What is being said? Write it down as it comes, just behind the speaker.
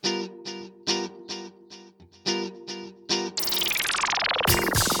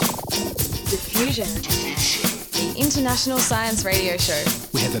Diffusion, the international science radio show.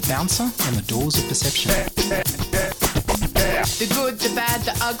 We have a bouncer on the doors of perception. The good, the bad,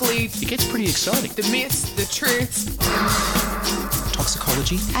 the ugly. It gets pretty exciting. The myths, the truths.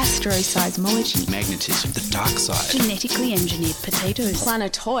 Toxicology. Astroseismology. Magnetism. The dark side. Genetically engineered potatoes.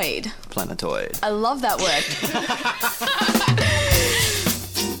 Planetoid. Planetoid. I love that word.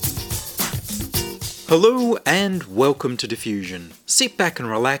 Hello and welcome to Diffusion. Sit back and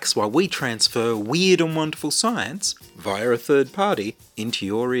relax while we transfer weird and wonderful science via a third party into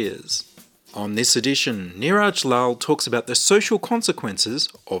your ears. On this edition, Neeraj Lal talks about the social consequences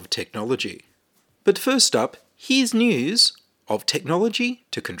of technology. But first up, here's news of technology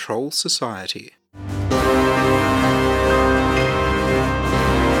to control society.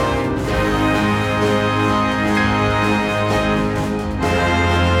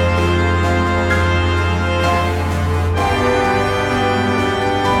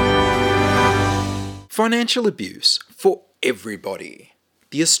 Financial abuse for everybody.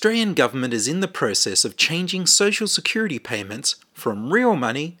 The Australian government is in the process of changing social security payments from real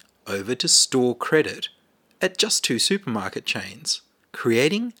money over to store credit at just 2 supermarket chains,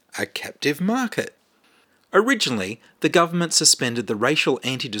 creating a captive market. Originally, the government suspended the Racial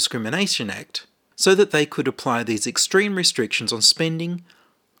Anti-Discrimination Act so that they could apply these extreme restrictions on spending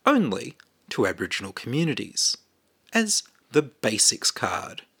only to Aboriginal communities, as the Basics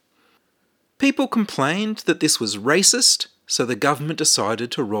Card. People complained that this was racist, so the government decided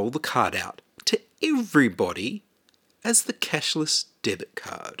to roll the card out to everybody as the cashless debit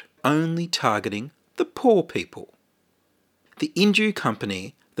card, only targeting the poor people. The Indue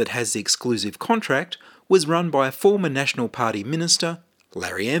company that has the exclusive contract was run by a former National Party minister,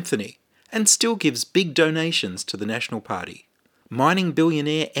 Larry Anthony, and still gives big donations to the National Party. Mining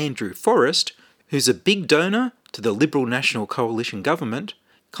billionaire Andrew Forrest, who's a big donor to the Liberal National Coalition government,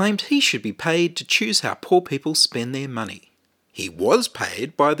 claimed he should be paid to choose how poor people spend their money. He was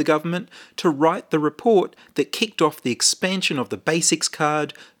paid by the government to write the report that kicked off the expansion of the Basics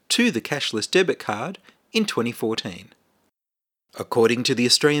Card to the cashless debit card in 2014. According to the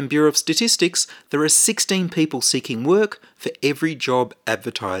Australian Bureau of Statistics, there are 16 people seeking work for every job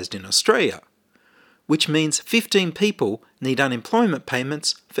advertised in Australia, which means 15 people need unemployment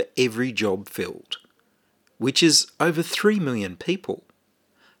payments for every job filled, which is over 3 million people.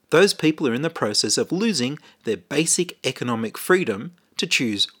 Those people are in the process of losing their basic economic freedom to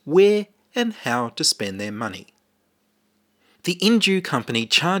choose where and how to spend their money. The Indue company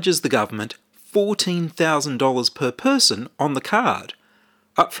charges the government $14,000 per person on the card,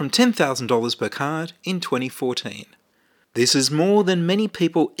 up from $10,000 per card in 2014. This is more than many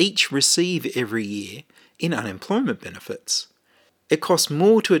people each receive every year in unemployment benefits. It costs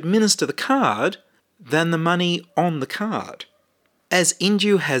more to administer the card than the money on the card. As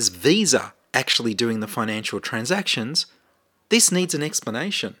Indue has Visa actually doing the financial transactions, this needs an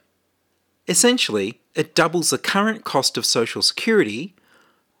explanation. Essentially, it doubles the current cost of Social Security,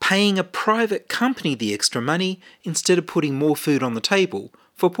 paying a private company the extra money instead of putting more food on the table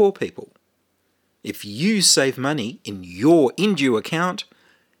for poor people. If you save money in your Indue account,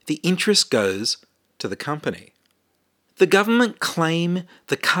 the interest goes to the company. The government claim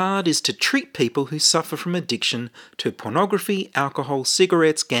the card is to treat people who suffer from addiction to pornography, alcohol,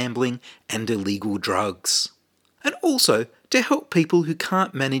 cigarettes, gambling, and illegal drugs, and also to help people who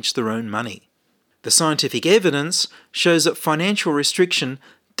can't manage their own money. The scientific evidence shows that financial restriction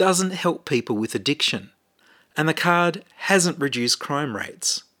doesn't help people with addiction, and the card hasn't reduced crime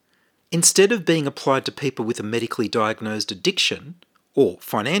rates. Instead of being applied to people with a medically diagnosed addiction or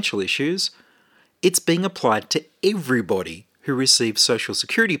financial issues, it's being applied to everybody who receives Social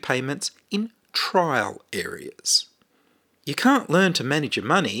Security payments in trial areas. You can't learn to manage your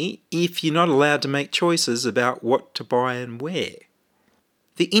money if you're not allowed to make choices about what to buy and where.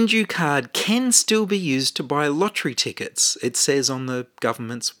 The Indue card can still be used to buy lottery tickets, it says on the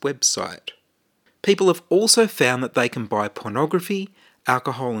government's website. People have also found that they can buy pornography,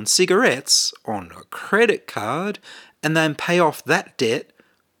 alcohol and cigarettes on a credit card and then pay off that debt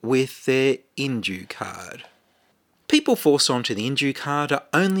with their Indue card. People forced onto the Indue card are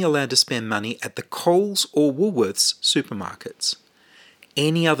only allowed to spend money at the Coles or Woolworths supermarkets.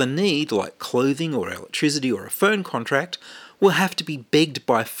 Any other need, like clothing or electricity or a phone contract, will have to be begged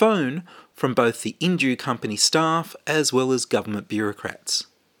by phone from both the Indue company staff as well as government bureaucrats.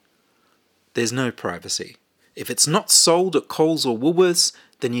 There's no privacy. If it's not sold at Coles or Woolworths,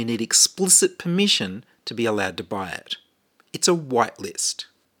 then you need explicit permission to be allowed to buy it. It's a whitelist.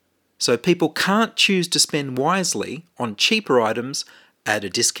 So people can't choose to spend wisely on cheaper items at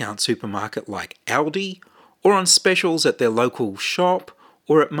a discount supermarket like Aldi, or on specials at their local shop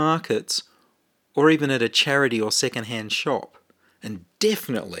or at markets, or even at a charity or second-hand shop, and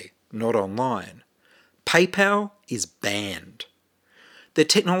definitely not online. PayPal is banned. Their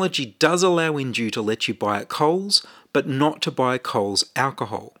technology does allow Indue to let you buy at Coles, but not to buy Coles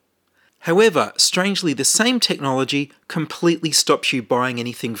alcohol. However, strangely, the same technology completely stops you buying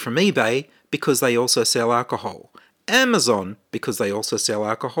anything from eBay because they also sell alcohol, Amazon because they also sell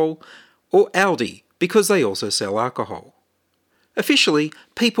alcohol, or Aldi because they also sell alcohol. Officially,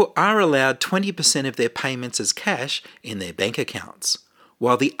 people are allowed 20% of their payments as cash in their bank accounts,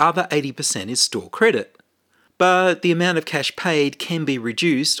 while the other 80% is store credit. But the amount of cash paid can be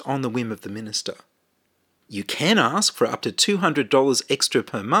reduced on the whim of the minister. You can ask for up to $200 extra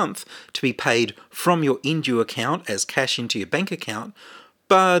per month to be paid from your Indue account as cash into your bank account,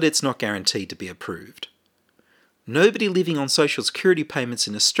 but it's not guaranteed to be approved. Nobody living on social security payments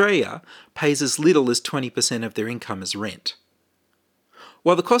in Australia pays as little as 20% of their income as rent.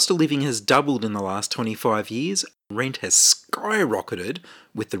 While the cost of living has doubled in the last 25 years, rent has skyrocketed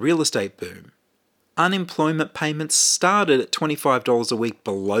with the real estate boom. Unemployment payments started at $25 a week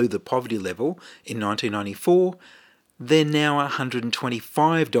below the poverty level in 1994. They're now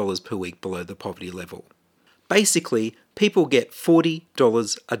 $125 per week below the poverty level. Basically, people get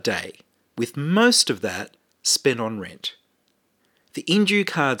 $40 a day, with most of that spent on rent. The Indue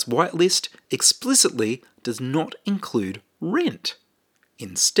card's whitelist explicitly does not include rent.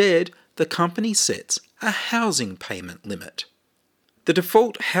 Instead, the company sets a housing payment limit. The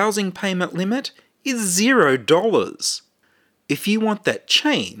default housing payment limit is $0. If you want that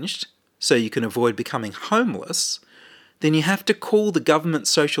changed, so you can avoid becoming homeless, then you have to call the government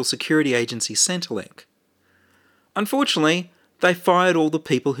social security agency Centrelink. Unfortunately, they fired all the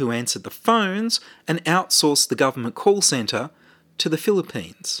people who answered the phones and outsourced the government call centre to the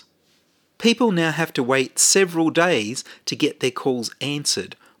Philippines. People now have to wait several days to get their calls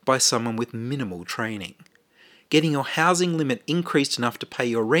answered by someone with minimal training. Getting your housing limit increased enough to pay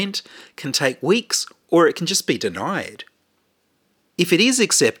your rent can take weeks, or it can just be denied. If it is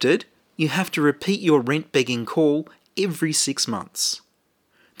accepted, you have to repeat your rent begging call every 6 months.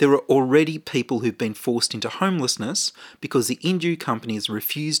 There are already people who've been forced into homelessness because the Indue companies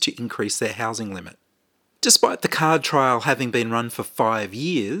refused to increase their housing limit. Despite the card trial having been run for 5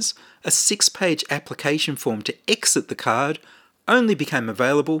 years, a 6-page application form to exit the card only became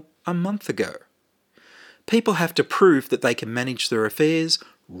available a month ago. People have to prove that they can manage their affairs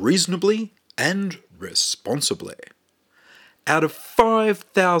reasonably and responsibly. Out of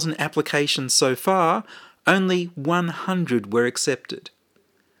 5,000 applications so far, only 100 were accepted.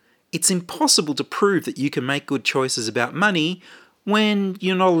 It's impossible to prove that you can make good choices about money when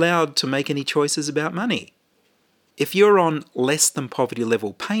you're not allowed to make any choices about money. If you're on less than poverty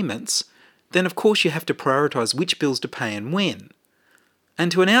level payments, then of course you have to prioritise which bills to pay and when.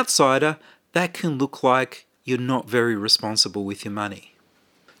 And to an outsider, that can look like you're not very responsible with your money.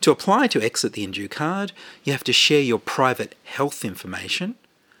 To apply to exit the Indue card, you have to share your private health information,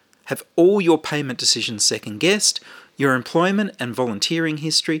 have all your payment decisions second-guessed, your employment and volunteering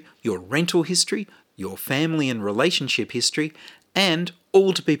history, your rental history, your family and relationship history, and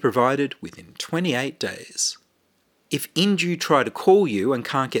all to be provided within 28 days. If Indue try to call you and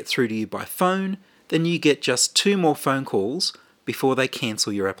can't get through to you by phone, then you get just 2 more phone calls before they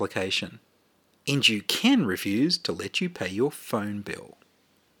cancel your application. Indue can refuse to let you pay your phone bill.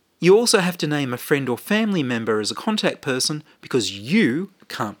 You also have to name a friend or family member as a contact person because you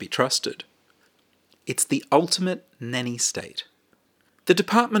can't be trusted. It's the ultimate nanny state. The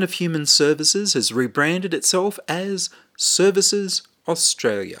Department of Human Services has rebranded itself as Services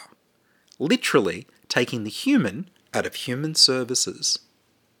Australia, literally taking the human out of human services.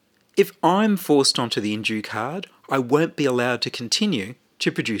 If I'm forced onto the Indue card, I won't be allowed to continue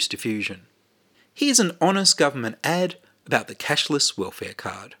to produce diffusion. Here's an honest government ad about the cashless welfare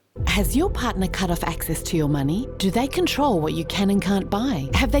card. Has your partner cut off access to your money? Do they control what you can and can't buy?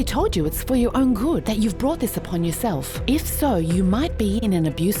 Have they told you it's for your own good, that you've brought this upon yourself? If so, you might be in an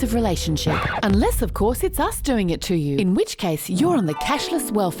abusive relationship. Unless, of course, it's us doing it to you. In which case, you're on the cashless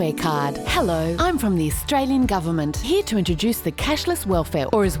welfare card. Hello, I'm from the Australian Government, here to introduce the cashless welfare,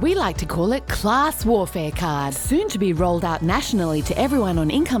 or as we like to call it, class warfare card. Soon to be rolled out nationally to everyone on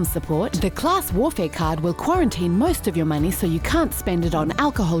income support, the class warfare card will quarantine most of your money so you can't spend it on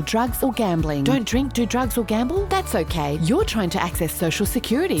alcohol, drugs or gambling. Don't drink, do drugs or gamble? That's okay. You're trying to access Social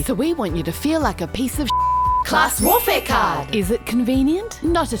Security, so we want you to feel like a piece of Class warfare card! Is it convenient?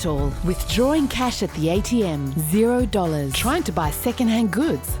 Not at all. Withdrawing cash at the ATM, $0. Trying to buy second-hand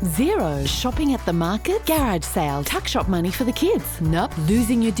goods, $0. Shopping at the market, garage sale, tuck shop money for the kids. Nope.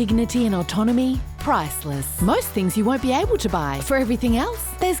 Losing your dignity and autonomy, priceless. Most things you won't be able to buy. For everything else,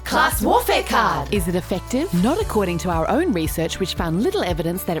 there's Class Warfare Card. Is it effective? Not according to our own research, which found little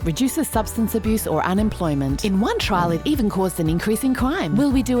evidence that it reduces substance abuse or unemployment. In one trial, it even caused an increase in crime.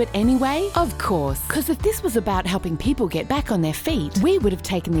 Will we do it anyway? Of course. Because if this was about helping people get back on their feet, we would have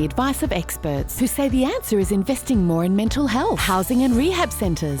taken the advice of experts who say the answer is investing more in mental health, housing and rehab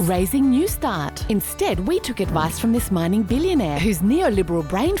centres, raising New Start. Instead, we took advice from this mining billionaire whose neoliberal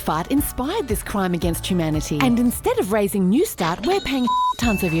brain fart inspired this crime against humanity. And instead of raising New Start, we're paying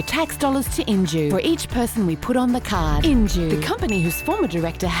tons of your tax dollars to Inju for each person we put on the card. Inju, the company whose former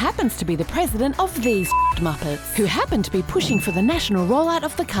director happens to be the president of these Muppets, who happen to be pushing for the national rollout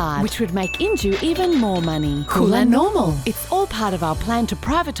of the card, which would make Inju even more money. Cool and normal. It's all part of our plan to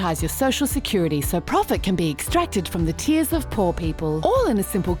privatise your social security so profit can be extracted from the tears of poor people, all in a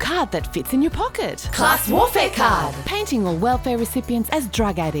simple card that fits in your pocket. Class Warfare Card. Painting all welfare recipients as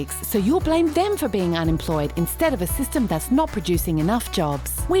drug addicts so you'll blame them for being unemployed instead of a system that's not producing enough jobs.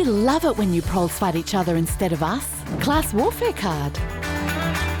 We love it when you proles fight each other instead of us. Class Warfare Card.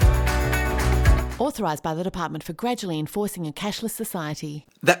 Authorised by the Department for Gradually Enforcing a Cashless Society.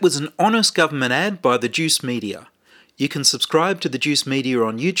 That was an honest government ad by the Juice Media. You can subscribe to the Juice Media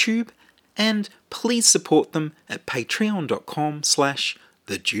on YouTube, and please support them at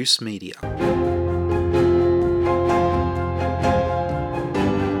patreon.com/thejuicemedia.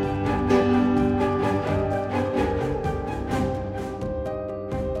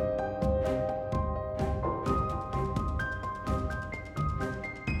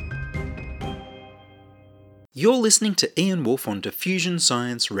 You're listening to Ian Wolfe on Diffusion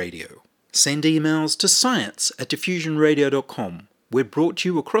Science Radio. Send emails to science@diffusionradio.com. We're brought to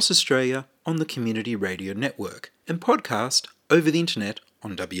you across Australia on the Community Radio Network and podcast over the internet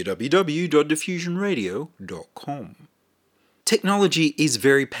on www.diffusionradio.com. Technology is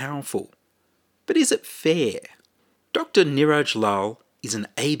very powerful, but is it fair? Dr. Niraj Lal is an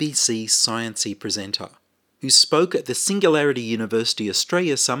ABC Sciencey presenter who spoke at the Singularity University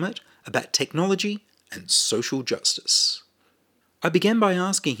Australia Summit about technology and social justice. I began by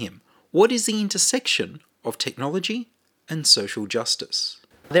asking him, what is the intersection of technology and social justice?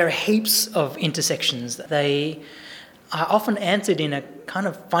 There are heaps of intersections. They are often answered in a kind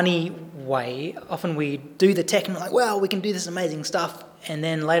of funny way. Often we do the tech and we're like, well, we can do this amazing stuff. And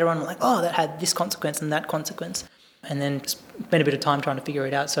then later on we're like, oh, that had this consequence and that consequence. And then spend a bit of time trying to figure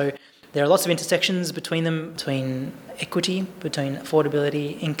it out. So there are lots of intersections between them, between equity, between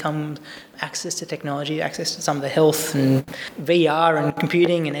affordability, income, access to technology, access to some of the health and VR and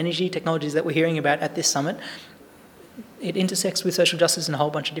computing and energy technologies that we're hearing about at this summit. It intersects with social justice in a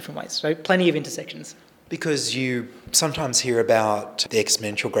whole bunch of different ways. So plenty of intersections. Because you sometimes hear about the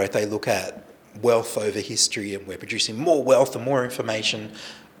exponential growth, they look at wealth over history and we're producing more wealth and more information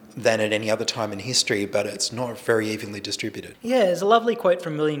than at any other time in history, but it's not very evenly distributed. Yeah, there's a lovely quote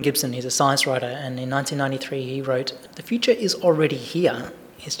from William Gibson. He's a science writer, and in 1993 he wrote, "The future is already here,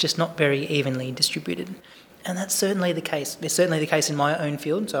 it's just not very evenly distributed." And that's certainly the case. It's certainly the case in my own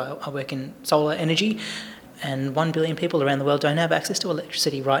field. So I work in solar energy, and 1 billion people around the world don't have access to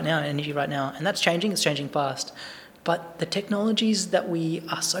electricity right now, energy right now, and that's changing. It's changing fast. But the technologies that we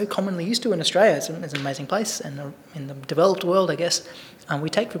are so commonly used to in Australia, it's an amazing place, and in the developed world, I guess, we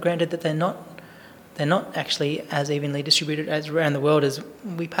take for granted that they're not actually as evenly distributed as around the world as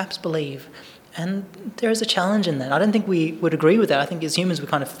we perhaps believe. And there is a challenge in that. I don't think we would agree with that. I think as humans we're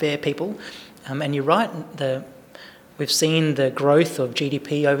kind of fair people. And you're right, we've seen the growth of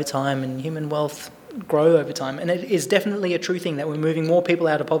GDP over time and human wealth grow over time. And it is definitely a true thing that we're moving more people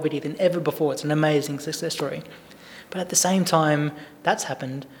out of poverty than ever before. It's an amazing success story. But at the same time that's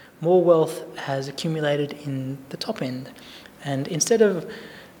happened, more wealth has accumulated in the top end. And instead of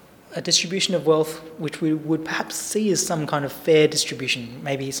a distribution of wealth, which we would perhaps see as some kind of fair distribution,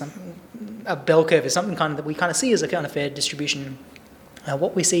 maybe a bell curve is something kind of that we kind of see as a kind of fair distribution,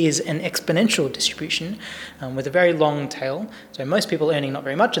 what we see is an exponential distribution with a very long tail. So most people earning not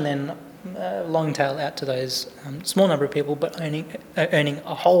very much, and then a long tail out to those small number of people, but earning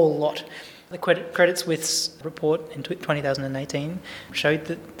a whole lot. The Credit Suisse report in 2018 showed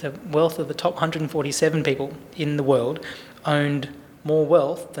that the wealth of the top 147 people in the world owned more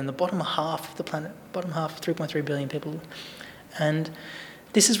wealth than the bottom half of the planet, bottom half, 3.3 billion people. And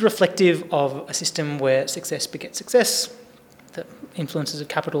this is reflective of a system where success begets success. The influences of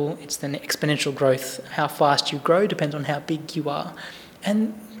capital, it's the exponential growth. How fast you grow depends on how big you are.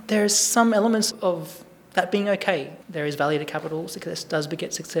 And there's some elements of that being okay. There is value to capital, success does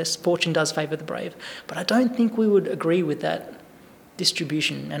beget success, fortune does favour the brave. But I don't think we would agree with that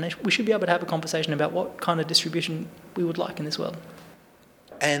distribution, and we should be able to have a conversation about what kind of distribution we would like in this world.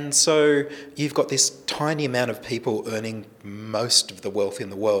 And so you've got this tiny amount of people earning most of the wealth in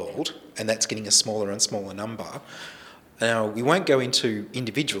the world, and that's getting a smaller and smaller number. Now, we won't go into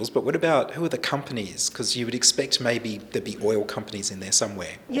individuals, but what about who are the companies? Because you would expect maybe there'd be oil companies in there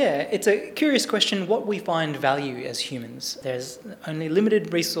somewhere. Yeah, it's a curious question what we find value as humans. There's only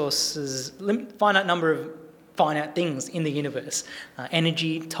limited resources, finite number of finite things in the universe.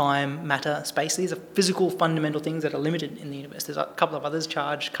 Energy, time, matter, space. These are physical, fundamental things that are limited in the universe. There's a couple of others,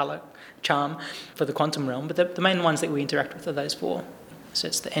 charge, colour, charm for the quantum realm, but the main ones that we interact with are those four. So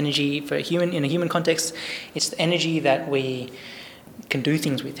it's the energy in a human context, it's the energy that we can do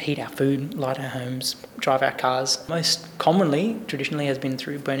things with, heat our food, light our homes, drive our cars. Most commonly, traditionally, has been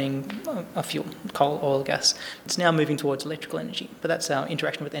through burning a fuel, coal, oil, gas. It's now moving towards electrical energy, but that's our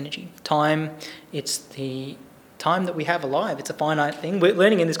interaction with energy. Time, it's the time that we have alive. It's a finite thing. We're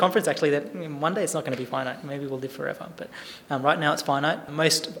learning in this conference, actually, that one day it's not going to be finite. Maybe we'll live forever, but right now it's finite.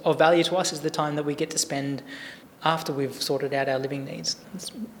 Most of value to us is the time that we get to spend after we've sorted out our living needs.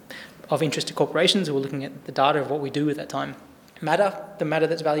 It's of interest to corporations who are looking at the data of what we do with that time. The matter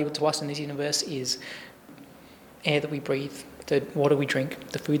that's valuable to us in this universe is air that we breathe, the water we drink,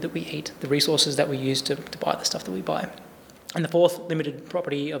 the food that we eat, the resources that we use to buy the stuff that we buy. And the fourth limited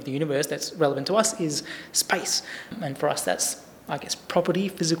property of the universe that's relevant to us is space. And for us that's, I guess, property,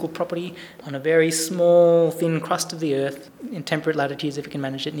 physical property on a very small, thin crust of the earth, in temperate latitudes if you can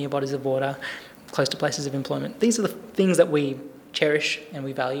manage it, near bodies of water, close to places of employment. These are the things that we cherish and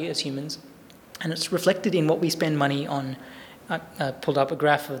we value as humans, and it's reflected in what we spend money on. I pulled up a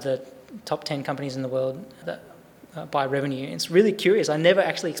graph of the top 10 companies in the world that by revenue. It's really curious. I never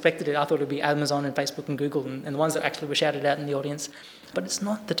actually expected it. I thought it would be Amazon and Facebook and Google and the ones that actually were shouted out in the audience. But it's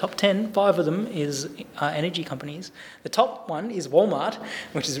not. The top 10, 5 of them is energy companies. The top one is Walmart,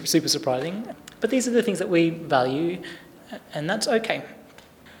 which is super surprising. But these are the things that we value, and that's okay.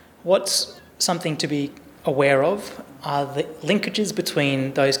 What's something to be aware of are the linkages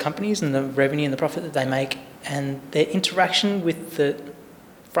between those companies and the revenue and the profit that they make and their interaction with the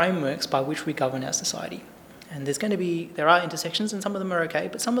frameworks by which we govern our society. And there are intersections, and some of them are okay,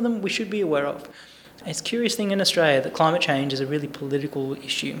 but some of them we should be aware of. It's a curious thing in Australia that climate change is a really political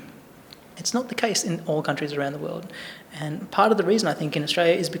issue. It's not the case in all countries around the world. And part of the reason, I think, in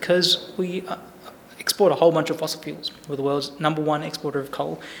Australia is because we export a whole bunch of fossil fuels. We're the world's number one exporter of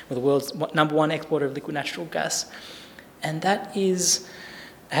coal. We're the world's number one exporter of liquid natural gas. And that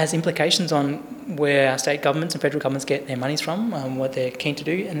has implications on where our state governments and federal governments get their monies from, what they're keen to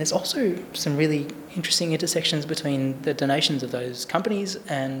do. And there's also some really interesting intersections between the donations of those companies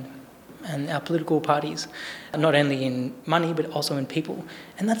and our political parties, not only in money but also in people.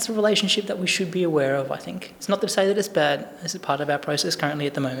 And that's a relationship that we should be aware of, I think. It's not to say that it's bad. This is part of our process currently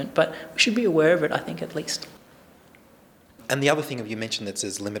at the moment, but we should be aware of it, I think, at least. And the other thing you mentioned that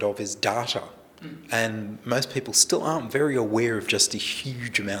says limit of is data. And most people still aren't very aware of just the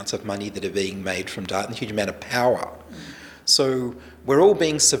huge amounts of money that are being made from data and the huge amount of power. So we're all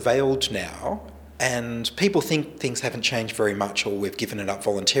being surveilled now, and people think things haven't changed very much or we've given it up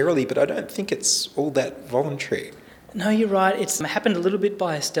voluntarily, but I don't think it's all that voluntary. No, you're right. It's happened a little bit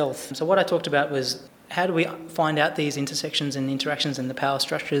by stealth. So what I talked about was how do we find out these intersections and interactions and the power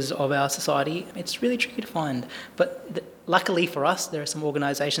structures of our society? It's really tricky to find. But luckily for us, there are some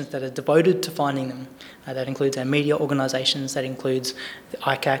organisations that are devoted to finding them. That includes our media organisations, that includes the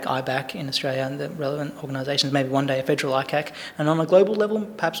ICAC, IBAC in Australia, and the relevant organisations, maybe one day a federal ICAC. And on a global level,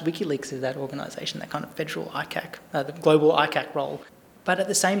 perhaps WikiLeaks is that organisation, that kind of federal ICAC, the global ICAC role. But at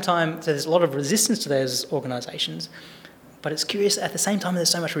the same time, so there's a lot of resistance to those organisations. But it's curious, at the same time there's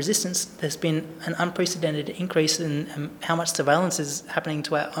so much resistance, there's been an unprecedented increase in how much surveillance is happening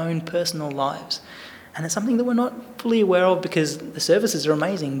to our own personal lives. And it's something that we're not fully aware of because the services are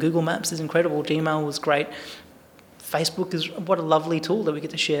amazing. Google Maps is incredible, Gmail was great. Facebook is what a lovely tool that we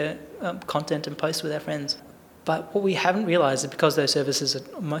get to share content and post with our friends. But what we haven't realised is because those services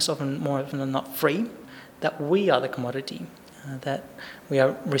are more often than not free, that we are the commodity. That we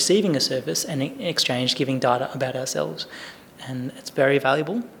are receiving a service and in exchange giving data about ourselves. And it's very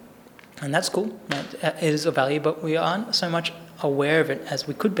valuable, and that's cool. It is of value, but we aren't so much aware of it as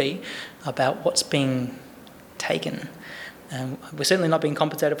we could be about what's being taken. And we're certainly not being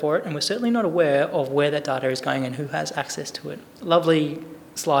compensated for it, and we're certainly not aware of where that data is going and who has access to it. Lovely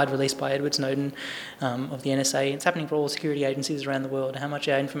slide released by Edward Snowden of the NSA. It's happening for all security agencies around the world, how much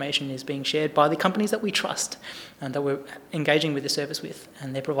our information is being shared by the companies that we trust and that we're engaging with the service with,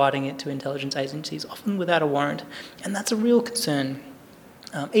 and they're providing it to intelligence agencies, often without a warrant. And that's a real concern.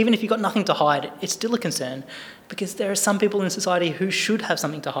 Even if you've got nothing to hide, it's still a concern because there are some people in society who should have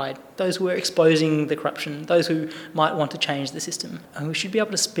something to hide, those who are exposing the corruption, those who might want to change the system. And we should be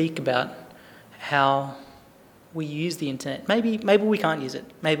able to speak about how we use the internet. Maybe we can't use it.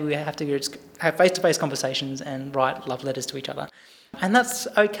 Maybe we have to have face-to-face conversations and write love letters to each other. And that's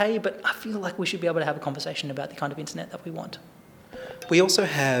okay, but I feel like we should be able to have a conversation about the kind of internet that we want. We also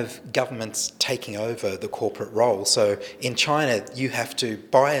have governments taking over the corporate role. So in China, you have to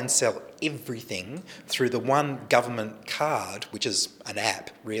buy and sell everything through the one government card, which is an app,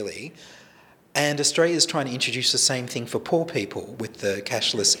 really. And Australia's trying to introduce the same thing for poor people with the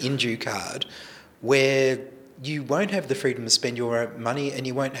cashless Indue card, where you won't have the freedom to spend your own money and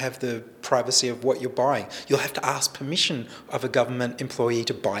you won't have the privacy of what you're buying. You'll have to ask permission of a government employee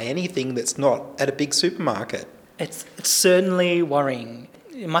to buy anything that's not at a big supermarket. It's certainly worrying.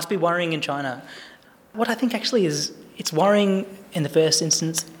 It must be worrying in China. What I think actually is, it's worrying in the first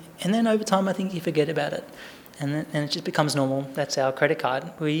instance, and then over time I think you forget about it. And it just becomes normal. That's our credit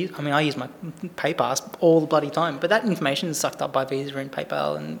card. I use my PayPass all the bloody time, but that information is sucked up by Visa and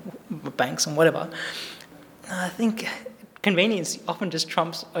PayPal and banks and whatever. I think convenience often just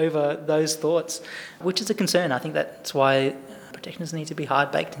trumps over those thoughts, which is a concern. I think that's why protections need to be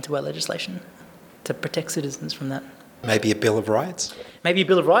hard baked into our legislation to protect citizens from that. Maybe a Bill of Rights? Maybe a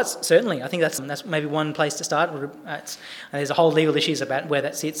Bill of Rights, certainly. I think that's maybe one place to start. There's a whole legal issues about where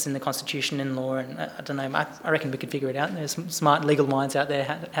that sits in the Constitution and law, and I don't know, I reckon we could figure it out. There's some smart legal minds out there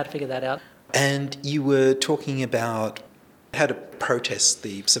how to figure that out. And you were talking about how to protest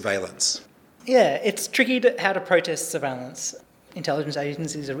the surveillance. Yeah, it's tricky how to protest surveillance. Intelligence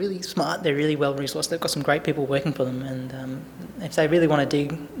agencies are really smart, they're really well resourced, they've got some great people working for them, and if they really want to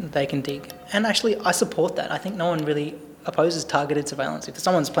dig, they can dig. And actually, I support that. I think no one really opposes targeted surveillance. If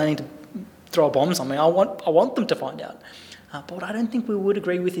someone's planning to throw a bomb somewhere, I want them to find out. But what I don't think we would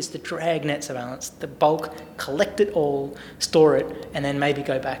agree with is the dragnet surveillance, the bulk, collect it all, store it, and then maybe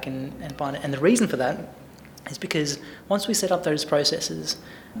go back and find it. And the reason for that is because once we set up those processes,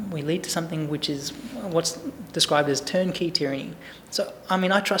 we lead to something which is what's described as turnkey tyranny. So,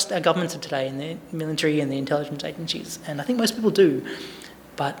 I trust our governments of today and the military and the intelligence agencies, and I think most people do.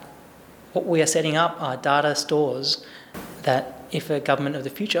 But what we are setting up are data stores that if a government of the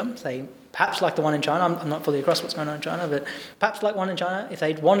future, say perhaps like the one in China, I'm not fully across what's going on in China, but perhaps like one in China, if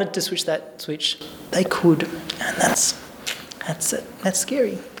they wanted to switch that switch, they could. And that's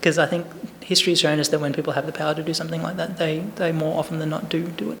scary, because I think history has shown us that when people have the power to do something like that, they more often than not do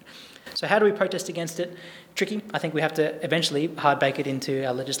it. So how do we protest against it? Tricky. I think we have to eventually hard bake it into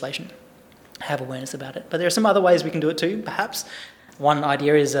our legislation, have awareness about it. But there are some other ways we can do it too, perhaps. One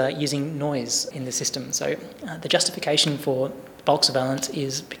idea is using noise in the system. So the justification for bulk surveillance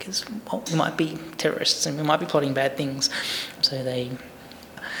is because, we might be terrorists and we might be plotting bad things. So they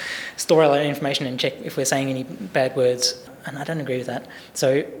store all our information and check if we're saying any bad words. And I don't agree with that.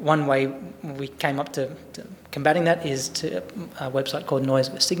 So one way we came up to combating that is to a website called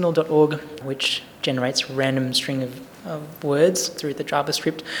noisewithsignal.org, which generates a random string of words through the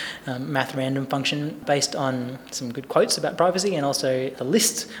JavaScript math random function based on some good quotes about privacy and also a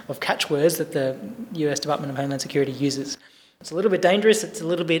list of catchwords that the US Department of Homeland Security uses. It's a little bit dangerous, it's a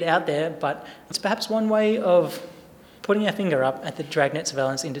little bit out there, but it's perhaps one way of putting our finger up at the dragnet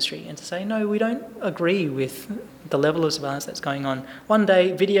surveillance industry and to say, no, we don't agree with the level of surveillance that's going on. One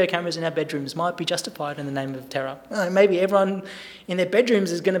day, video cameras in our bedrooms might be justified in the name of terror. Maybe everyone in their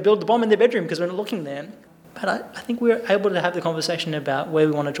bedrooms is going to build the bomb in their bedroom because we're not looking there. But I think we're able to have the conversation about where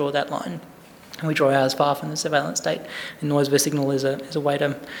we want to draw that line. And we draw ours far from the surveillance state. And Noise vs Signal is a way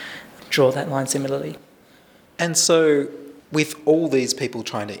to draw that line similarly. And so, with all these people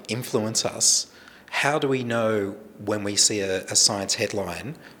trying to influence us, how do we know when we see a science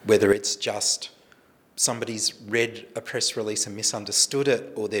headline, whether it's just somebody's read a press release and misunderstood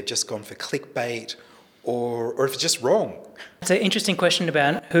it, or they've just gone for clickbait, or if it's just wrong? It's an interesting question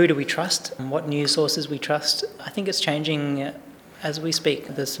about who do we trust and what news sources we trust. I think it's changing as we speak.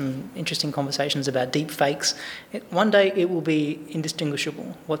 There's some interesting conversations about deep fakes. One day it will be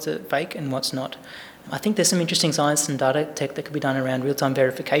indistinguishable what's a fake and what's not. I think there's some interesting science and data tech that could be done around real-time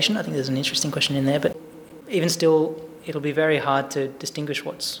verification. I think there's an interesting question in there, but even still, it'll be very hard to distinguish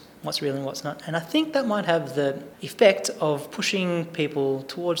what's real and what's not. And I think that might have the effect of pushing people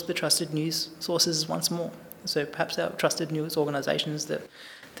towards the trusted news sources once more. So perhaps our trusted news organisations, the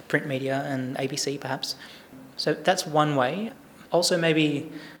print media and ABC perhaps. So that's one way. Also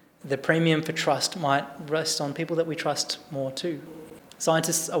maybe the premium for trust might rest on people that we trust more too.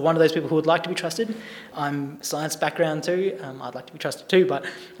 Scientists are one of those people who would like to be trusted. I'm science background too. I'd like to be trusted too, but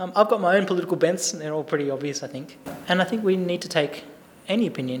I've got my own political bents, and they're all pretty obvious, I think. And I think we need to take any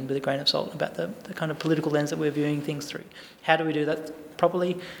opinion with a grain of salt about the kind of political lens that we're viewing things through. How do we do that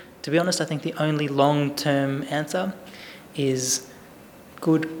properly? To be honest, I think the only long-term answer is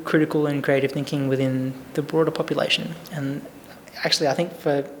good critical and creative thinking within the broader population. And actually, I think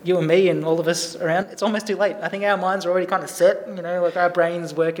for you and me and all of us around, it's almost too late. I think our minds are already kind of set, like our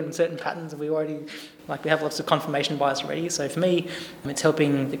brains work in certain patterns, and we have lots of confirmation bias already. So for me, it's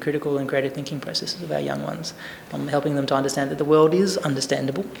helping the critical and creative thinking processes of our young ones. Helping them to understand that the world is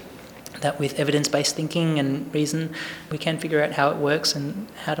understandable, that with evidence-based thinking and reason, we can figure out how it works and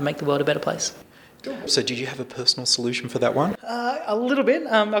how to make the world a better place. So did you have a personal solution for that one? A little bit.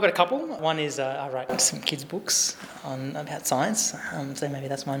 I've got a couple. One is I write some kids' books about science, so maybe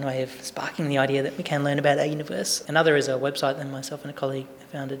that's one way of sparking the idea that we can learn about our universe. Another is a website that myself and a colleague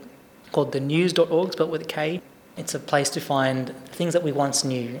founded called thenews.org, spelled with a K. It's a place to find things that we once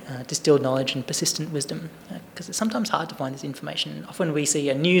knew, distilled knowledge and persistent wisdom, because it's sometimes hard to find this information. Often we see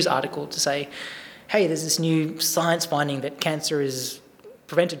a news article to say, hey, there's this new science finding that cancer is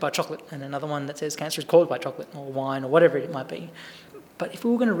prevented by chocolate, and another one that says cancer is caused by chocolate or wine or whatever it might be. But if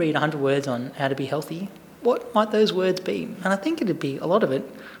we were going to read 100 words on how to be healthy, what might those words be? And I think it'd be, a lot of it,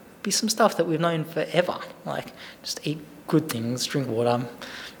 be some stuff that we've known forever, like just eat good things, drink water,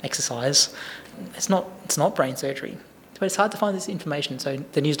 exercise. It's not brain surgery, but it's hard to find this information. So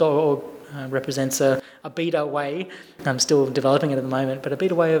the news.org represents a beta way. I'm still developing it at the moment, but a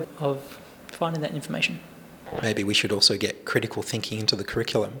beta way of finding that information. Maybe we should also get critical thinking into the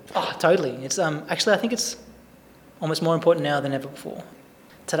curriculum. Oh, totally. It's actually, I think it's almost more important now than ever before.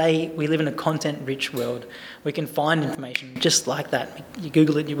 Today, we live in a content-rich world. We can find information just like that. You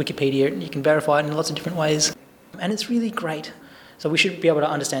Google it, you Wikipedia it, and you can verify it in lots of different ways. And it's really great. So we should be able to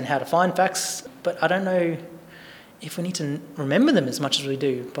understand how to find facts, but I don't know if we need to remember them as much as we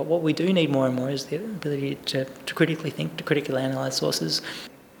do. But what we do need more and more is the ability to critically think, to critically analyse sources,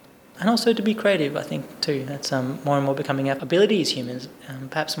 and also to be creative, I think, too. That's more and more becoming our ability as humans,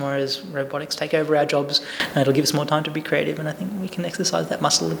 perhaps more as robotics take over our jobs. It'll give us more time to be creative, and I think we can exercise that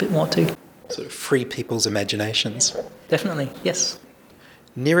muscle a bit more too. Sort of free people's imaginations. Definitely, yes.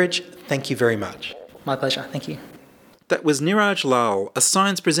 Neeraj, thank you very much. My pleasure, thank you. That was Neeraj Lal, a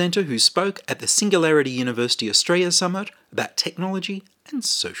science presenter who spoke at the Singularity University Australia Summit about technology and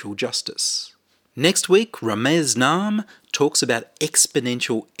social justice. Next week, Ramez Naam talks about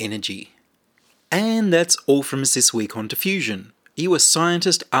exponential energy. And that's all from us this week on Diffusion. Are you a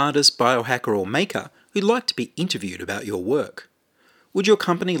scientist, artist, biohacker or maker who'd like to be interviewed about your work? Would your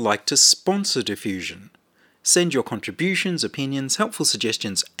company like to sponsor Diffusion? Send your contributions, opinions, helpful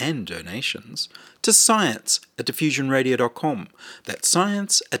suggestions and donations to science@diffusionradio.com. That's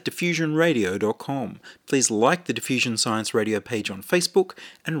science@diffusionradio.com. Please like the Diffusion Science Radio page on Facebook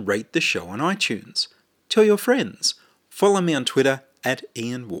and rate the show on iTunes. Tell your friends. Follow me on Twitter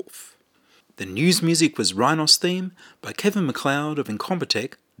 @IanWolf. The news music was Rhinos Theme by Kevin MacLeod of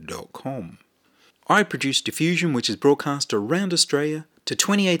Incompetech.com. I produce Diffusion, which is broadcast around Australia to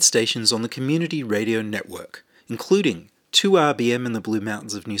 28 stations on the Community Radio Network, including 2RBM in the Blue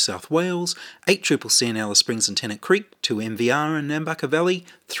Mountains of New South Wales, 8CCC in Alice Springs and Tennant Creek, 2MBR in Nambucca Valley,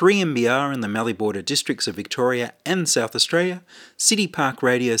 3MBR in the Mallee Border districts of Victoria and South Australia, City Park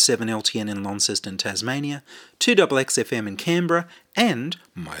Radio 7LTN in Launceston, Tasmania, 2XXFM in Canberra, and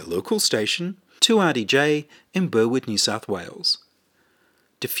my local station, 2RDJ in Burwood, New South Wales.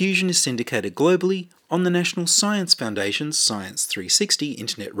 Diffusion is syndicated globally on the National Science Foundation's Science 360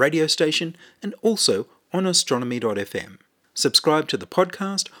 internet radio station and also on astronomy.fm. Subscribe to the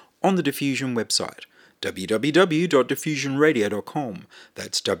podcast on the Diffusion website, www.diffusionradio.com.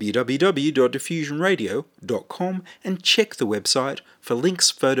 That's www.diffusionradio.com, and check the website for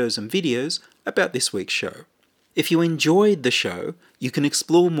links, photos and videos about this week's show. If you enjoyed the show, you can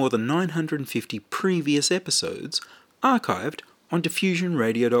explore more than 950 previous episodes archived on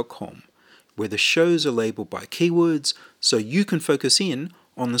diffusionradio.com, where the shows are labelled by keywords so you can focus in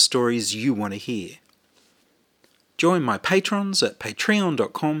on the stories you want to hear. Join my patrons at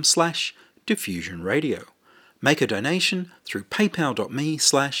patreon.com/diffusionradio. Make a donation through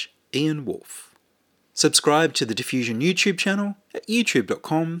paypal.me/IanWolf. Subscribe to the Diffusion YouTube channel at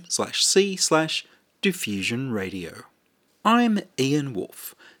youtube.com/c/diffusionradio. I'm Ian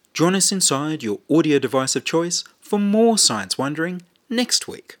Wolf. Join us inside your audio device of choice for more science wondering next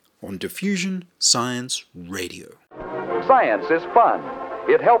week on Diffusion Science Radio. Science is fun.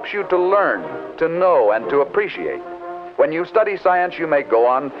 It helps you to learn, to know, and to appreciate. When you study science, you may go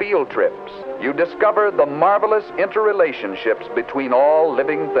on field trips. You discover the marvelous interrelationships between all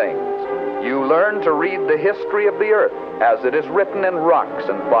living things. You learn to read the history of the Earth as it is written in rocks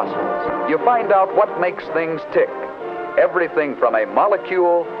and fossils. You find out what makes things tick. everything from a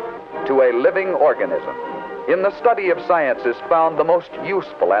molecule to a living organism. In the study of science is found the most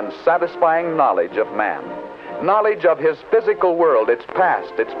useful and satisfying knowledge of man. Knowledge of his physical world, its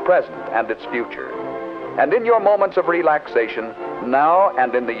past, its present, and its future. And in your moments of relaxation, now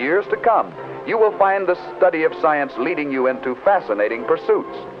and in the years to come, you will find the study of science leading you into fascinating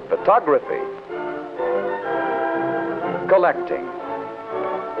pursuits. Photography, collecting.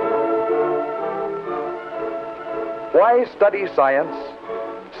 Why study science?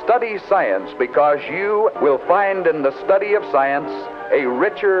 Study science because you will find in the study of science a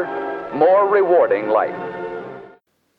richer, more rewarding life.